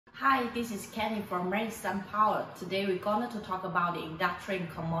Hi, this is Kenny from MeritSun Power. Today we're going to talk about the industrial and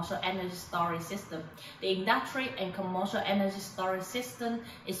commercial energy storage system. The industrial and commercial energy storage system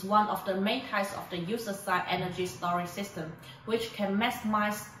is one of the main types of the user-side energy storage system, which can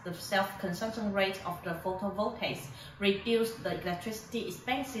maximize the self-consumption rate of the photovoltaics, reduce the electricity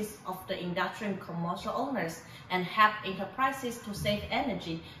expenses of the industrial and commercial owners, and help enterprises to save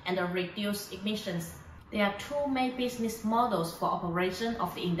energy and reduce emissions. There are two main business models for operation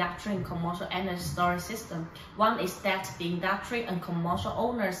of the industrial and commercial energy storage system. One is that the industrial and commercial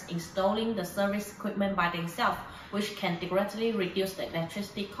owners installing the service equipment by themselves, which can directly reduce the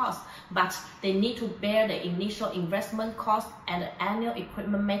electricity cost, but they need to bear the initial investment cost and the annual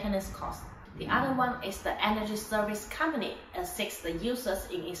equipment maintenance cost. The other one is the energy service company assists the users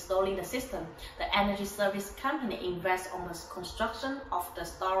in installing the system. The energy service company invests on the construction of the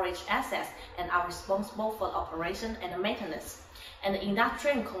storage assets and are responsible for the operation and the maintenance. And the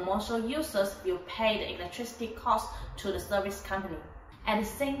industrial and commercial users will pay the electricity cost to the service company. At the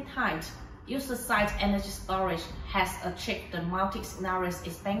same time, user-side energy storage has achieved the multi-scenarios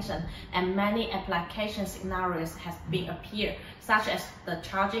expansion, and many application scenarios have been appeared, such as the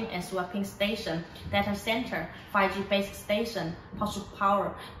charging and swapping station, data center, 5G base station, postal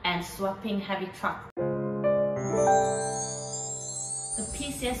power, and swapping heavy truck. The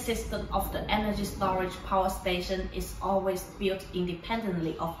PCS system of the energy storage power station is always built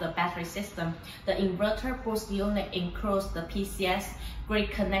independently of the battery system. The inverter boost unit includes the PCS,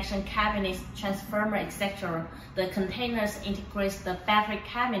 grid connection cabinets, transformer, etc. The containers integrate the battery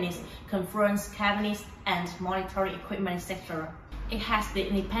cabinets, conference cabinets, and monitoring equipment, etc. It has the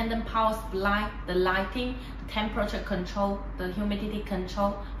independent power supply, the lighting, temperature control, the humidity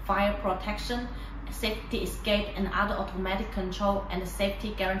control, fire protection, safety escape, and other automatic control, and the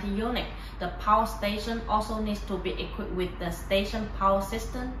safety guarantee unit. The power station also needs to be equipped with the station power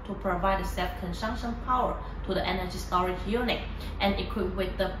system to provide the self-consumption power to the energy storage unit, and equipped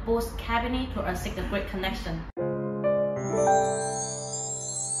with the boost cabinet to assist the grid connection.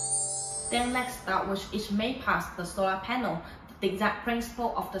 Then let's start with each main part, the solar panel. The exact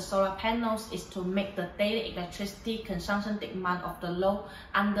principle of the solar panels is to make the daily electricity consumption demand of the load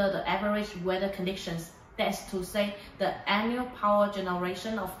under the average weather conditions. That is to say, the annual power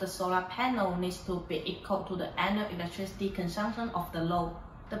generation of the solar panel needs to be equal to the annual electricity consumption of the load.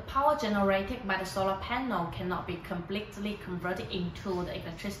 The power generated by the solar panel cannot be completely converted into the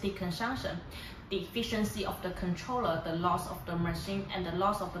electricity consumption. The efficiency of the controller, the loss of the machine, and the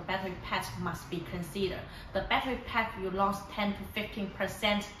loss of the battery pack must be considered. The battery pack will lose 10 to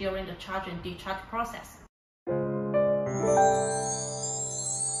 15% during the charge and discharge process.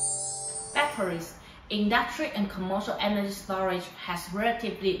 Batteries. Industrial and commercial energy storage has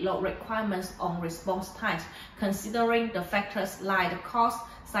relatively low requirements on response times. Considering the factors like the cost,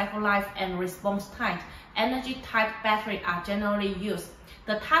 cycle life, and response time, energy-type batteries are generally used.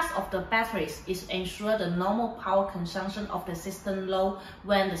 The task of the batteries is to ensure the normal power consumption of the system load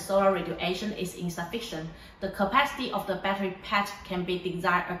when the solar radiation is insufficient. The capacity of the battery pack can be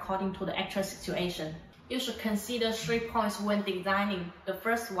designed according to the actual situation. You should consider 3 points when designing. The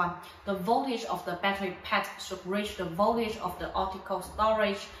first one, the voltage of the battery pack should reach the voltage of the optical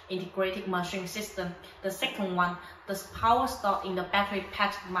storage integrated machine system. The second one, the power stored in the battery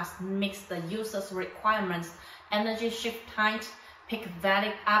pack must meet the user's requirements, energy shift time, peak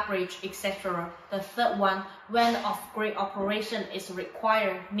value average, etc. The third one, when off-grid operation is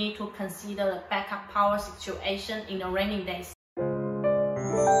required, need to consider the backup power situation in the rainy days.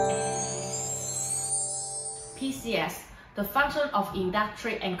 PCS. The function of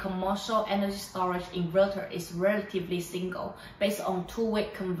industrial and commercial energy storage inverter is relatively simple, based on two-way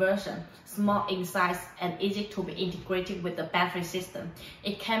conversion, small in size, and easy to be integrated with the battery system.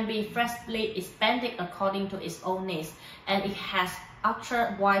 It can be flexibly expanded according to its own needs, and it has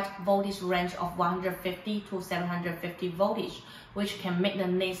ultra-wide voltage range of 150 to 750 voltage, which can meet the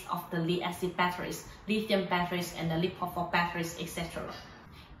needs of the lead-acid batteries, lithium batteries, and the lithium batteries, etc.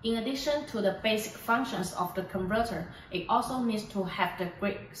 In addition to the basic functions of the converter, it also needs to have the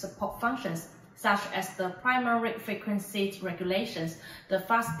grid support functions, such as the primary frequency regulations, the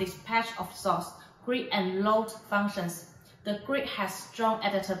fast dispatch of source, grid and load functions. The grid has strong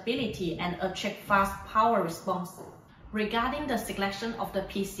adaptability and achieves fast power response. Regarding the selection of the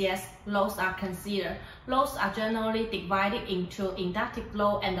PCS, loads are considered. Loads are generally divided into inductive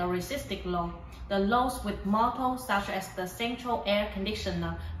load and the resistive load. The loads with motor, such as the central air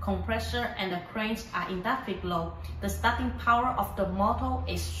conditioner, compressor, and the cranes, are inductive load. The starting power of the motor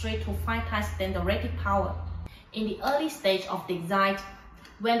is 3 to 5 times than the rated power. In the early stage of design,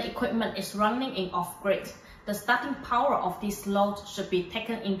 when the equipment is running in off-grid, The starting power of this load should be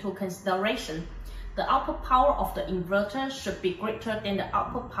taken into consideration. The output power of the inverter should be greater than the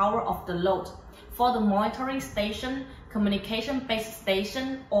output power of the load. For the monitoring station, communication-based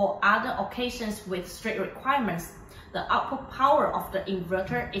station, or other occasions with strict requirements, the output power of the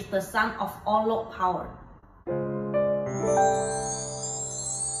inverter is the sum of all load power.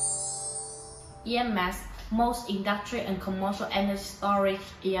 EMS. Most industrial and commercial energy storage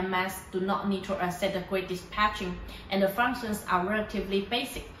EMS do not need to accept the grid dispatching, and the functions are relatively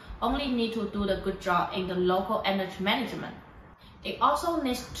basic, only need to do the good job in the local energy management. It also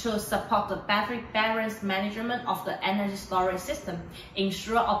needs to support the battery balance management of the energy storage system,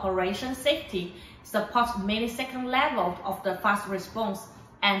 ensure operation safety, support millisecond level of the fast response,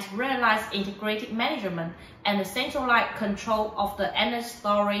 and realize integrated management and the centralized control of the energy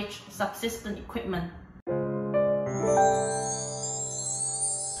storage subsystem equipment.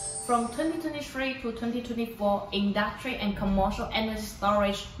 From 2023 to 2024, industry and commercial energy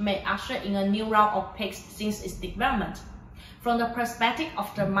storage may usher in a new round of peaks since its development. From the perspective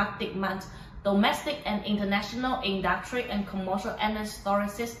of the market demand, domestic and international industry and commercial energy storage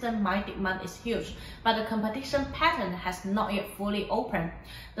system market demand is huge, but the competition pattern has not yet fully opened.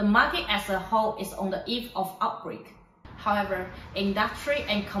 The market as a whole is on the eve of outbreak. However, industry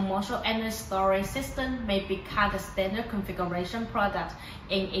and commercial energy storage system may become the standard configuration product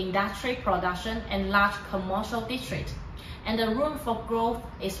in industry production and large commercial districts, and the room for growth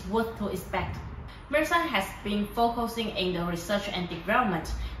is worth to expect. MeritSun has been focusing in the research and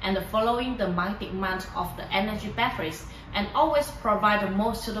development and following the market demand of the energy batteries and always provide the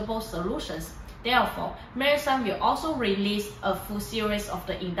most suitable solutions. Therefore, MeritSun will also release a full series of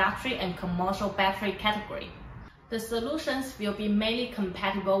the industry and commercial battery category. The solutions will be mainly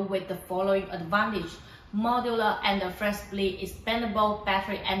compatible with the following advantage: modular and flexibly expandable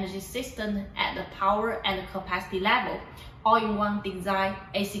battery energy system at the power and capacity level, all-in-one design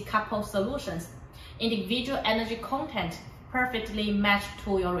AC coupled solutions, individual energy content perfectly matched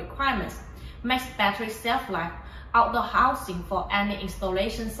to your requirements, max battery self-life, outdoor housing for any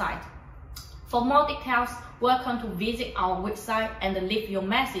installation site. For more details, welcome to visit our website and leave your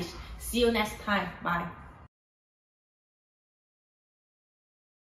message. See you next time. Bye.